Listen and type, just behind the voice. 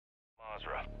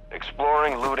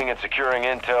Exploring, looting, and securing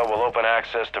intel will open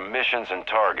access to missions and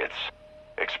targets.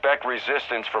 Expect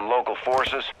resistance from local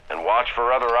forces, and watch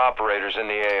for other operators in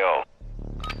the AO.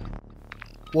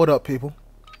 What up, people?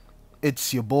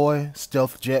 It's your boy,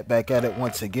 Stealth Jet, back at it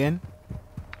once again.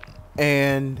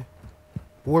 And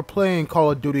we're playing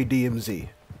Call of Duty DMZ.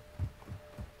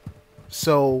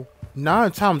 So,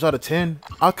 9 times out of 10,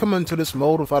 I come into this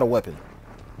mode without a weapon.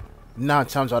 9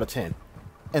 times out of 10.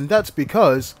 And that's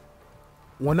because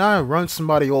when I run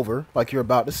somebody over, like you're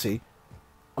about to see,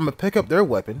 I'm going to pick up their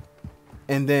weapon,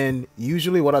 and then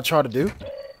usually what I try to do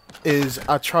is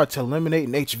I try to eliminate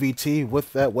an HVT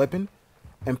with that weapon,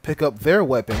 and pick up their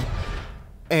weapon,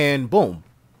 and boom,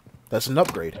 that's an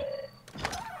upgrade.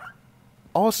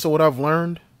 Also, what I've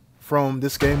learned from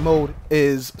this game mode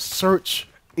is search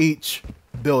each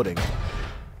building.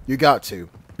 You got to,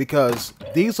 because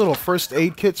these little first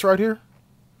aid kits right here,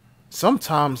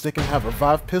 sometimes they can have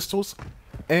revive pistols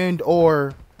and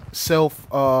or self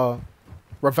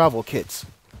revival kits.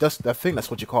 I think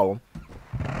that's what you call them.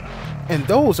 And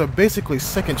those are basically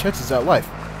second chances at life.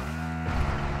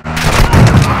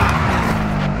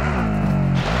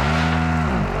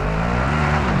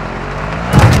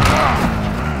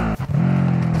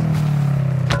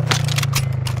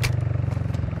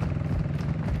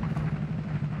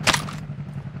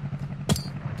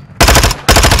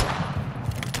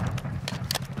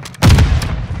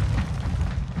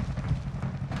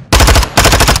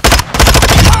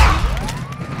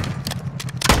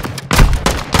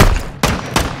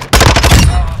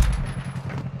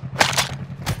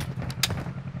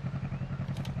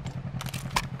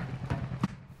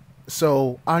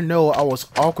 So, I know I was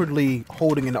awkwardly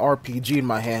holding an RPG in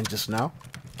my hand just now.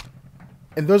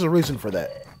 And there's a reason for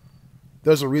that.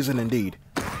 There's a reason indeed.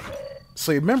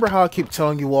 So, you remember how I keep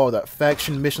telling you all that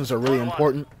faction missions are really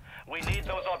important? We need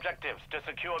those objectives to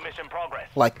secure mission progress.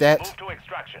 Like that? Move to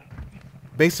extraction.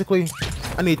 Basically,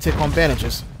 I need to take on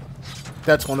bandages.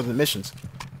 That's one of the missions.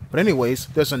 But anyways,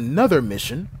 there's another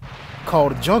mission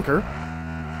called Junker,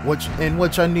 in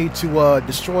which I need to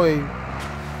destroy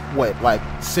like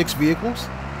 6 vehicles,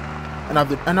 and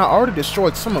I already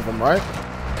destroyed some of them, right?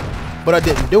 But I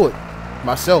didn't do it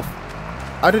myself.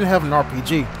 I didn't have an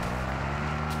RPG.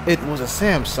 It was a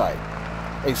SAM site,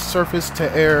 a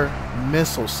surface-to-air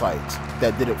missile site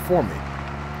that did it for me.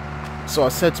 So I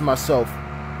said to myself,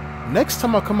 next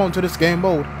time I come onto this game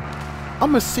mode,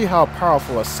 I'm gonna see how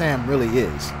powerful a SAM really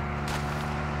is.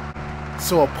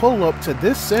 So I pull up to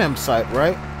this SAM site,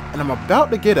 right? And I'm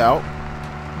about to get out,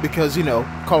 because, you know,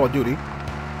 Call of Duty,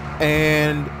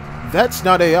 and that's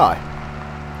not AI.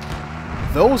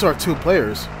 Those are 2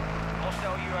 players.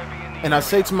 And I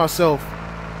say to myself,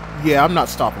 yeah, I'm not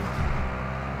stopping.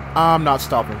 I'm not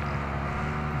stopping.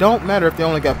 Don't matter if they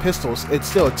only got pistols, it's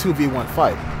still a 2v1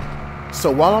 fight. So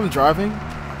while I'm driving,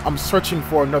 I'm searching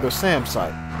for another SAM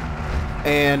site.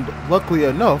 And luckily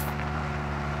enough,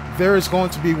 there is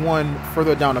going to be one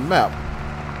further down the map,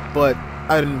 but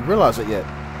I didn't realize it yet.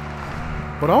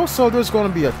 But also, there's going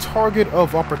to be a target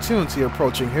of opportunity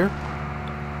approaching here.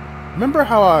 Remember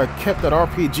how I kept that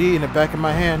RPG in the back of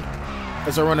my hand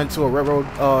as I run into a railroad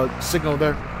signal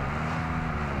there?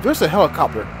 There's a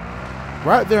helicopter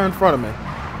right there in front of me.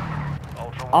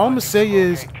 All I'm going to say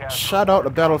is, shout out to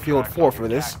Battlefield 4 for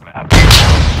this.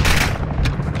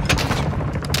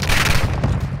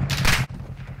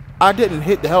 I didn't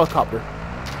hit the helicopter.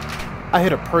 I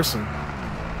hit a person.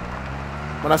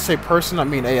 When I say person, I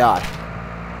mean AI.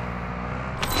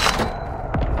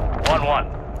 1-1.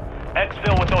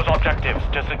 Exfil with those objectives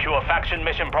to secure faction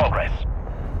mission progress.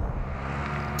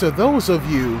 To those of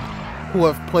you who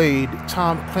have played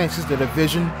Tom Clancy's The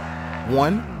Division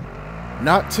 1,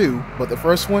 not 2, but the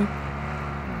first one,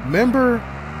 remember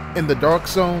in the Dark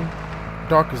Zone,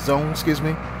 excuse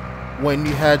me, when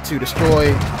you had to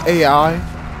destroy AI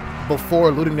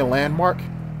before looting the landmark?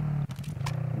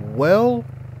 Well,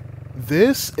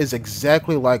 this is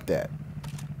exactly like that.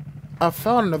 I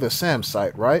found another SAM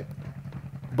site, right?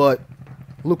 But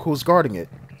look who's guarding it.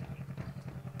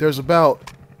 There's a lot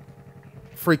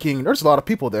of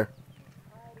people there.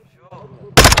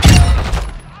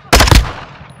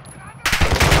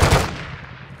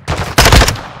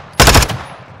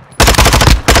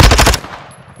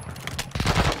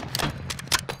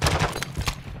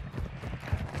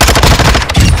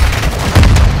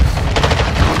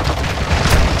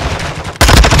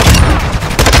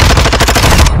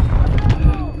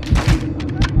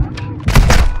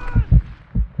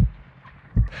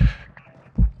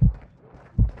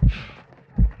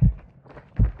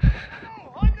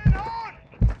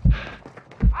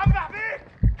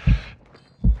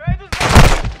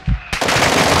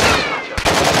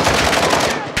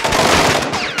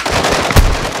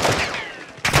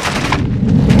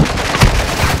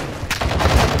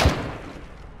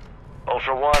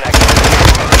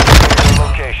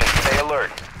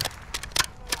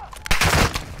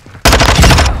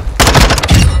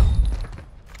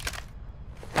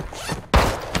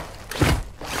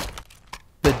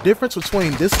 difference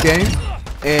between this game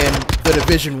and the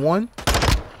Division 1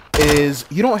 is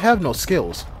you don't have no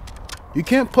skills. You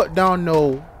can't put down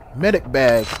no medic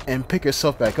bag and pick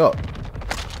yourself back up.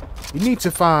 You need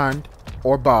to find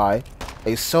or buy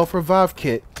a self-revive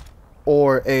kit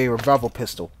or a revival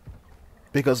pistol,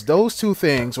 because those two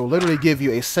things will literally give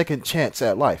you a second chance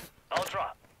at life,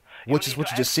 which is what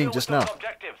you just seen just now.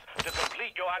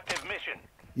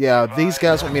 Yeah, these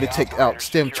guys want me to take out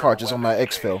stem charges on my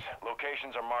exfil.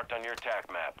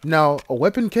 Now, a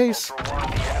weapon case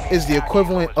is the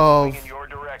equivalent of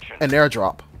an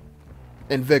airdrop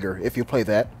in Vigor, if you play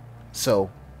that. So,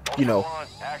 you know,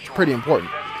 pretty important.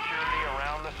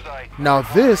 Now,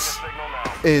 this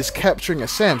is capturing a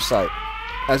SAM site,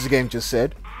 as the game just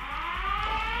said.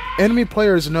 Enemy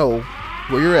players know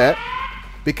where you're at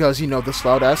because you know this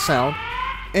loud ass sound,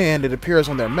 and it appears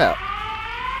on their map.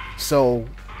 So,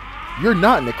 you're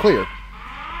not in the clear.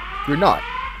 You're not.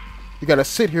 You gotta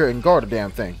sit here and guard the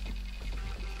damn thing.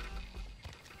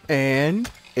 And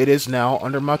it is now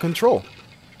under my control.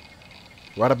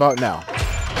 Right about now.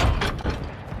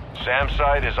 SAM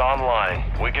site is online.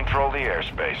 We control the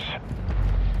airspace.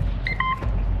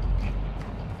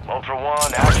 Ultra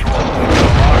One, actual.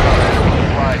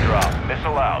 Supply drop.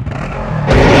 Missile out.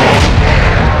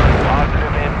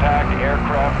 Positive impact.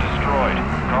 Aircraft destroyed.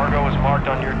 Cargo is marked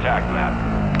on your TAC map.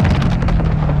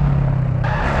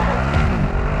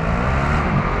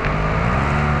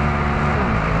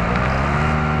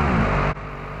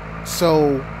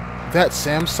 So, that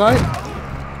SAM site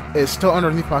is still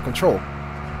underneath my control.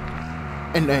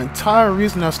 And the entire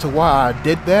reason as to why I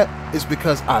did that is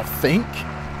because I think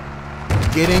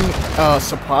getting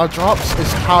supply drops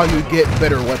is how you get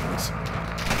better weapons.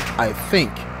 I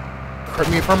think.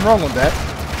 Correct me if I'm wrong on that.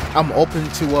 I'm open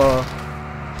to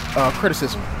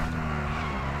criticism.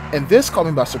 And this caught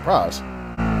me by surprise.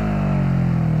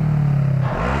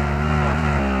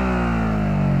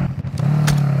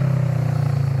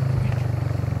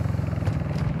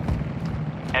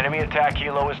 Enemy attack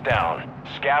helo is down.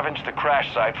 Scavenge the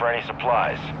crash site for any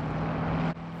supplies.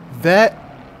 That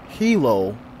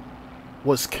helo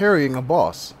was carrying a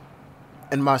boss,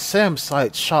 and my SAM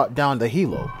site shot down the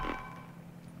helo.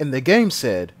 And the game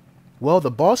said, well,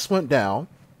 the boss went down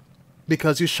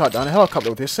because you shot down a helicopter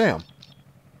with your SAM.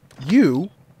 You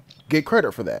get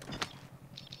credit for that.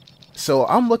 So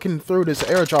I'm looking through this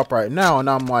airdrop right now, and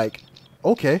I'm like,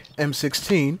 okay,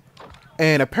 M16,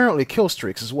 and apparently kill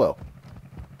streaks as well.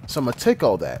 So I'm going to take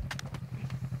all that.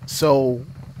 So,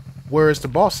 where is the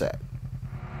boss at?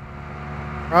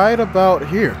 Right about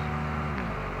here.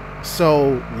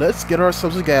 So, let's get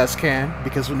ourselves a gas can,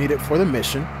 because we need it for the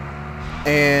mission,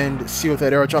 and see what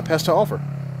that airdrop has to offer.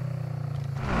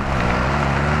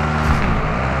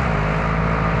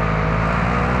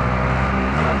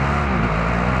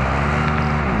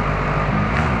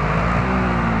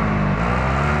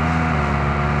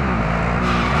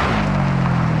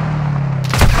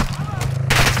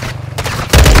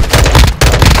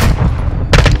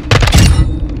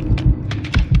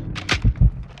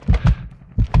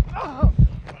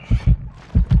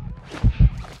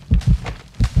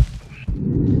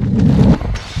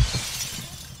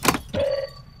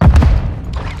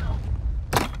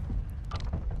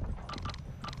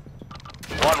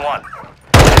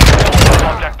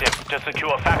 Objective to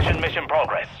secure faction mission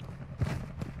progress.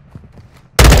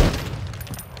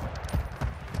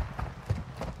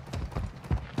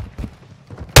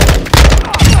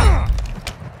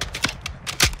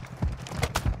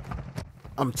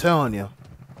 I'm telling you,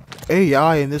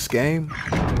 AI in this game,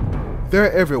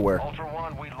 they're everywhere. Ultra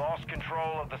One, we lost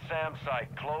control of the SAM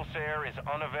site. Close air is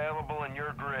unavailable in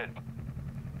your grid.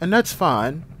 And that's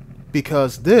fine,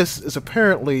 because this is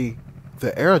apparently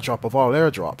the airdrop of all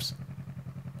airdrops.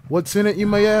 What's in it, you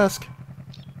may ask?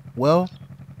 Well,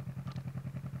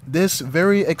 this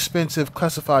very expensive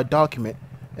classified document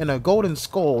and a golden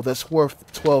skull that's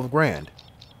worth 12 grand.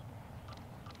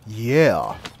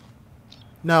 Yeah.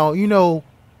 Now, you know,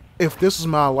 if this was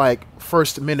my,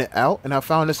 first minute out and I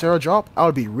found this airdrop, I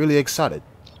would be really excited.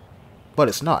 But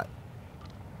it's not.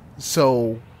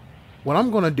 So, what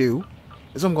I'm going to do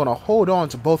is I'm going to hold on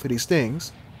to both of these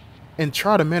things and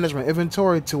try to manage my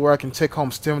inventory to where I can take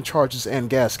home stem charges and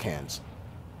gas cans.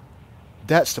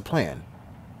 That's the plan.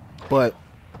 But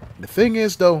the thing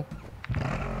is, though,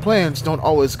 plans don't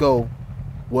always go,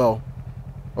 well,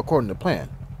 according to plan.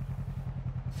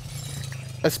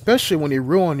 Especially when you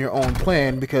ruin your own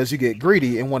plan because you get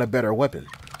greedy and want a better weapon.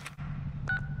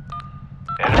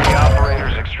 Enemy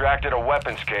operators extracted a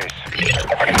weapons case.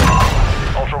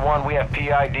 Ultra One, we have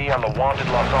PID on the wanted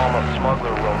Los Alamos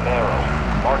smuggler Romero.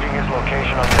 Marking his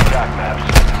location on your attack maps.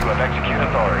 You have execute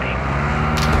authority.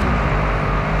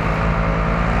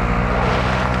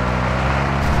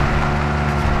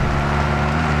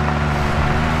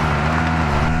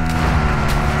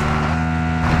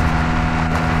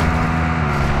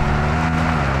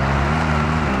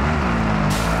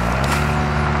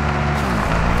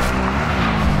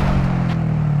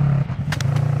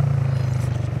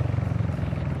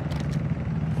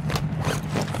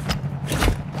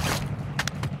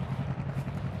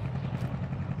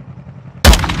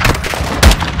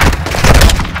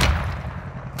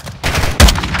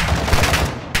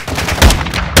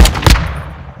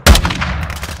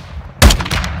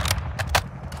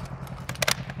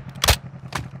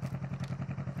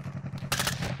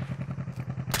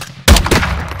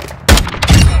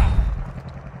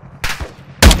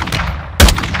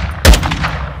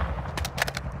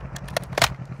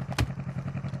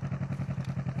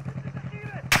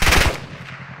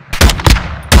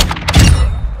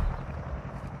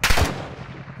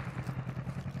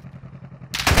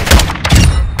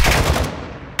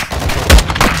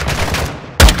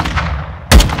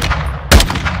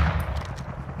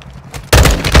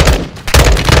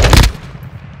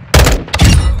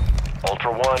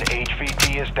 Ultra One,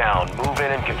 HVT is down. Move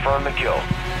in and confirm the kill.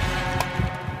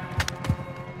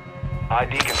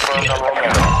 ID confirmed on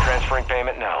Romero. Transferring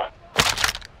payment now.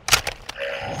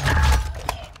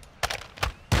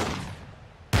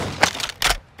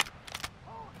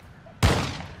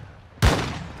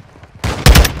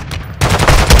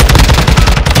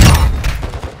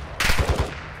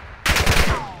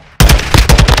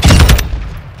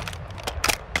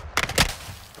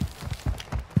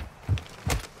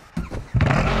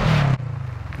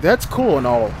 That's cool and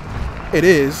all. It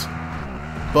is.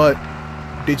 But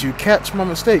did you catch my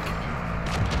mistake?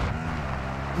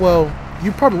 Well,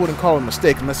 you probably wouldn't call it a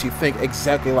mistake unless you think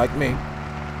exactly like me.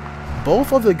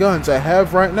 Both of the guns I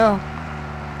have right now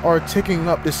are taking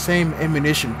up the same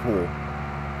ammunition pool.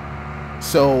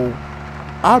 So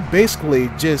I basically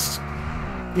just,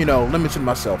 limited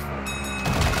myself.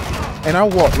 And I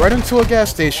walked right into a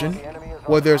gas station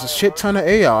where there's a shit ton of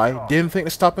AI, didn't think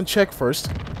to stop and check first,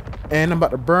 and I'm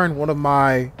about to burn one of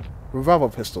my revolver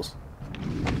pistols.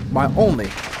 My only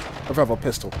revolver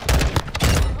pistol.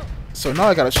 So now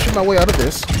I gotta shoot my way out of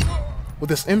this with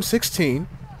this M16,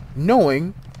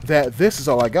 knowing that this is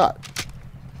all I got.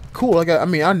 Cool,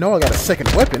 I know I got a second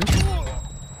weapon,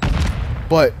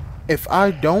 but if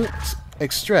I don't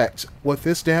extract with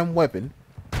this damn weapon,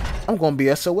 I'm gonna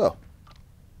be SOL.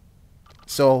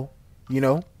 So,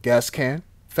 gas can,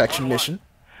 faction mission.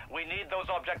 We need those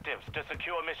objectives to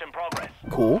secure mission progress.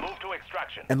 Cool. Move to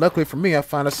extraction. And luckily for me, I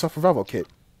found a self-revival kit.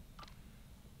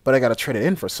 But I gotta trade it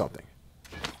in for something.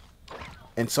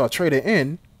 And so I trade it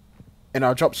in, and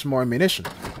I'll drop some more ammunition.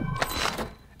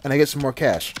 And I get some more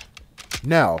cash.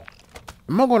 Now,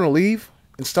 am I gonna leave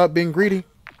and stop being greedy?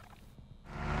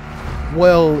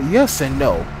 Well, yes and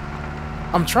no.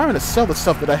 I'm trying to sell the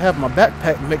stuff that I have in my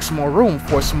backpack and make some more room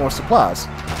for some more supplies.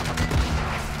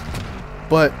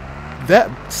 But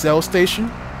that sell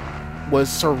station was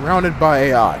surrounded by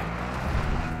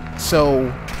AI.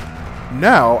 So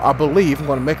now I believe I'm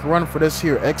going to make a run for this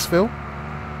here exfil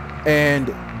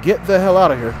and get the hell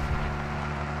out of here.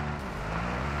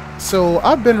 So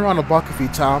I've been around the block a few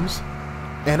times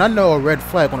and I know a red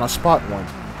flag when I spot one.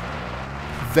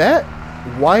 That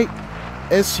white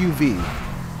SUV,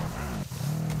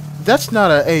 that's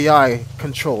not an AI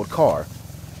controlled car.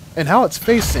 And how it's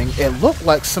facing, it looked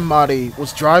like somebody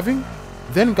was driving,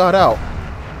 then got out,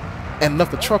 and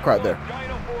left the truck right there.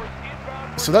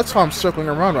 So that's how I'm circling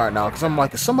around right now, because I'm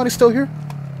like, is somebody still here?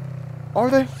 Are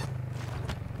they?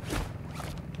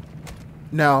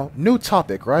 Now, new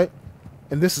topic, right?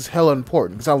 And this is hella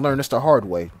important, because I learned this the hard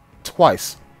way.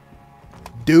 Twice.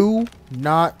 Do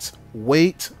not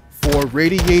wait for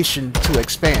radiation to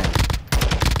expand.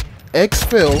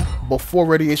 Exfil before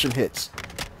radiation hits.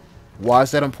 Why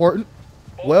is that important?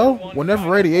 Well, whenever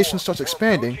radiation starts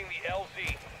expanding,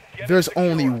 there's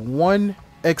only one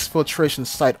exfiltration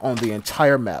site on the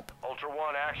entire map.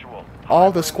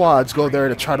 All the squads go there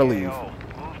to try to leave.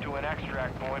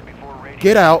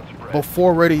 Get out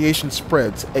before radiation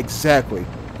spreads. Exactly.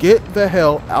 Get the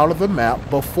hell out of the map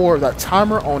before that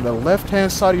timer on the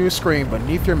left-hand side of your screen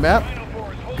beneath your map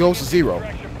goes to 0.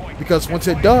 Because once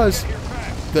it does,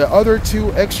 the other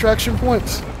 2 extraction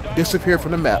points disappear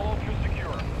from the map.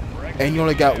 And you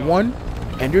only got one,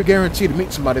 and you're guaranteed to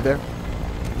meet somebody there.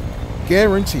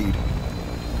 Guaranteed.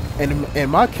 And in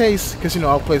my case, because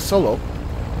I play solo,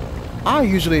 I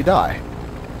usually die.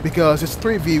 Because it's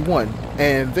 3v1,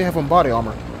 and they have on body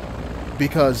armor.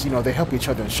 Because, they help each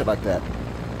other and shit like that.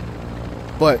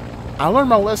 But I learned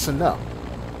my lesson now.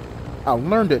 I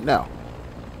learned it now.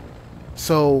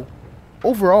 So,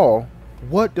 overall,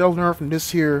 what did I learn from this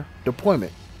here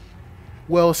deployment?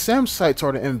 Well, SAM sites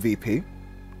are the MVP.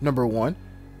 Number 1.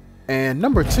 And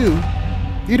number 2,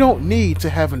 you don't need to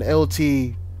have an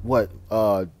LT,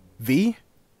 V?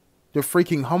 The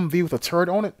freaking Humvee with a turret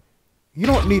on it? You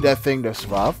don't need that thing to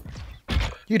survive.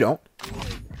 You don't.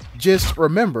 Just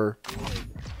remember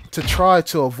to try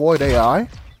to avoid AI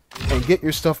and get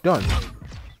your stuff done.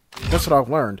 That's what I've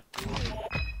learned.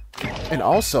 And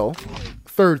also,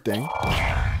 third thing,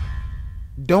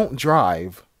 don't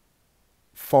drive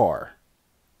far.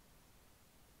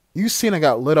 You seen I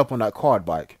got lit up on that quad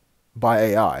bike by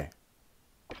AI.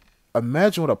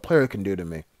 Imagine what a player can do to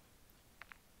me.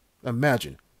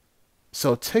 Imagine.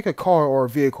 So take a car or a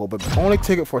vehicle, but only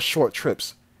take it for short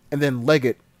trips, and then leg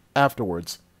it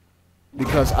afterwards.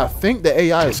 Because I think the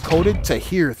AI is coded to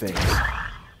hear things.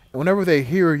 And whenever they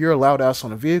hear your loud ass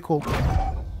on a vehicle,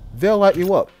 they'll light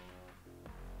you up.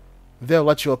 They'll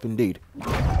let you up indeed.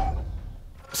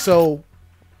 So,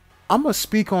 I'm going to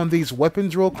speak on these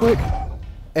weapons real quick,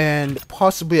 and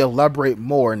possibly elaborate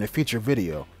more in a future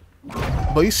video.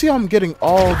 But you see how I'm getting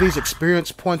all these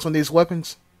experience points on these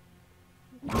weapons?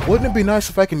 Wouldn't it be nice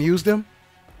if I can use them?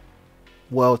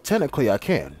 Well, technically I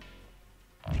can.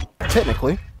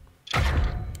 Technically.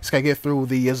 Just gotta get through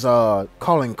these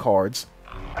calling cards.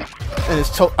 And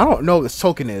it's I don't know what this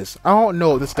token is. I don't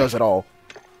know what this does at all.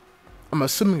 I'm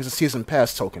assuming it's a season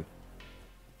pass token.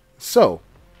 So,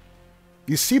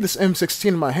 you see this M16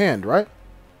 in my hand, right?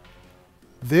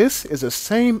 This is the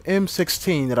same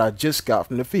M16 that I just got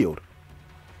from the field.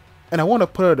 And I want to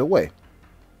put it away.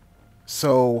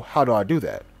 So, how do I do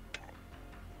that?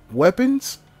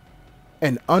 Weapons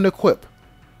and unequip.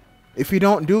 If you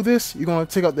don't do this, you're going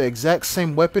to take out the exact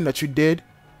same weapon that you did,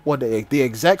 or the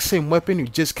exact same weapon you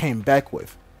just came back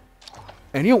with.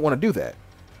 And you don't want to do that.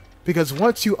 Because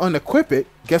once you unequip it,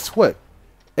 guess what?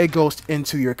 It goes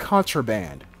into your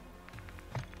contraband.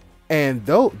 And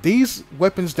though these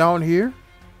weapons down here,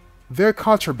 they're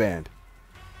contraband.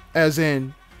 As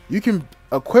in, you can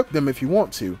equip them if you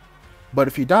want to, but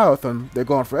if you die with them, they're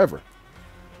gone forever.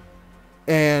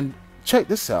 And check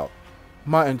this out.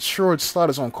 My insured slot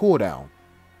is on cooldown.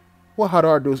 Well, how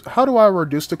do I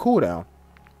reduce the cooldown?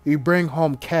 You bring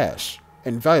home cash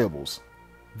and valuables.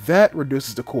 That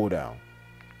reduces the cooldown.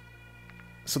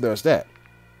 So there's that.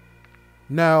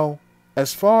 Now,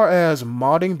 as far as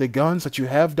modding the guns that you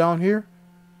have down here,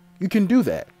 you can do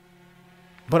that.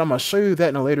 But I'm going to show you that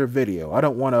in a later video. I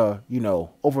don't want to,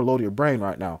 overload your brain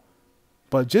right now.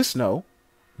 But just know,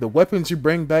 the weapons you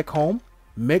bring back home,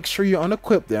 make sure you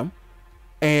unequip them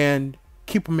and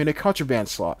keep them in a contraband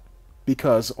slot.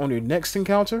 Because on your next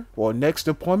encounter or next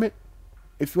deployment,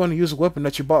 if you want to use a weapon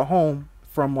that you bought home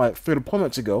from like 3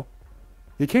 deployments ago,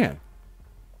 you can.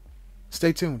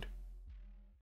 Stay tuned.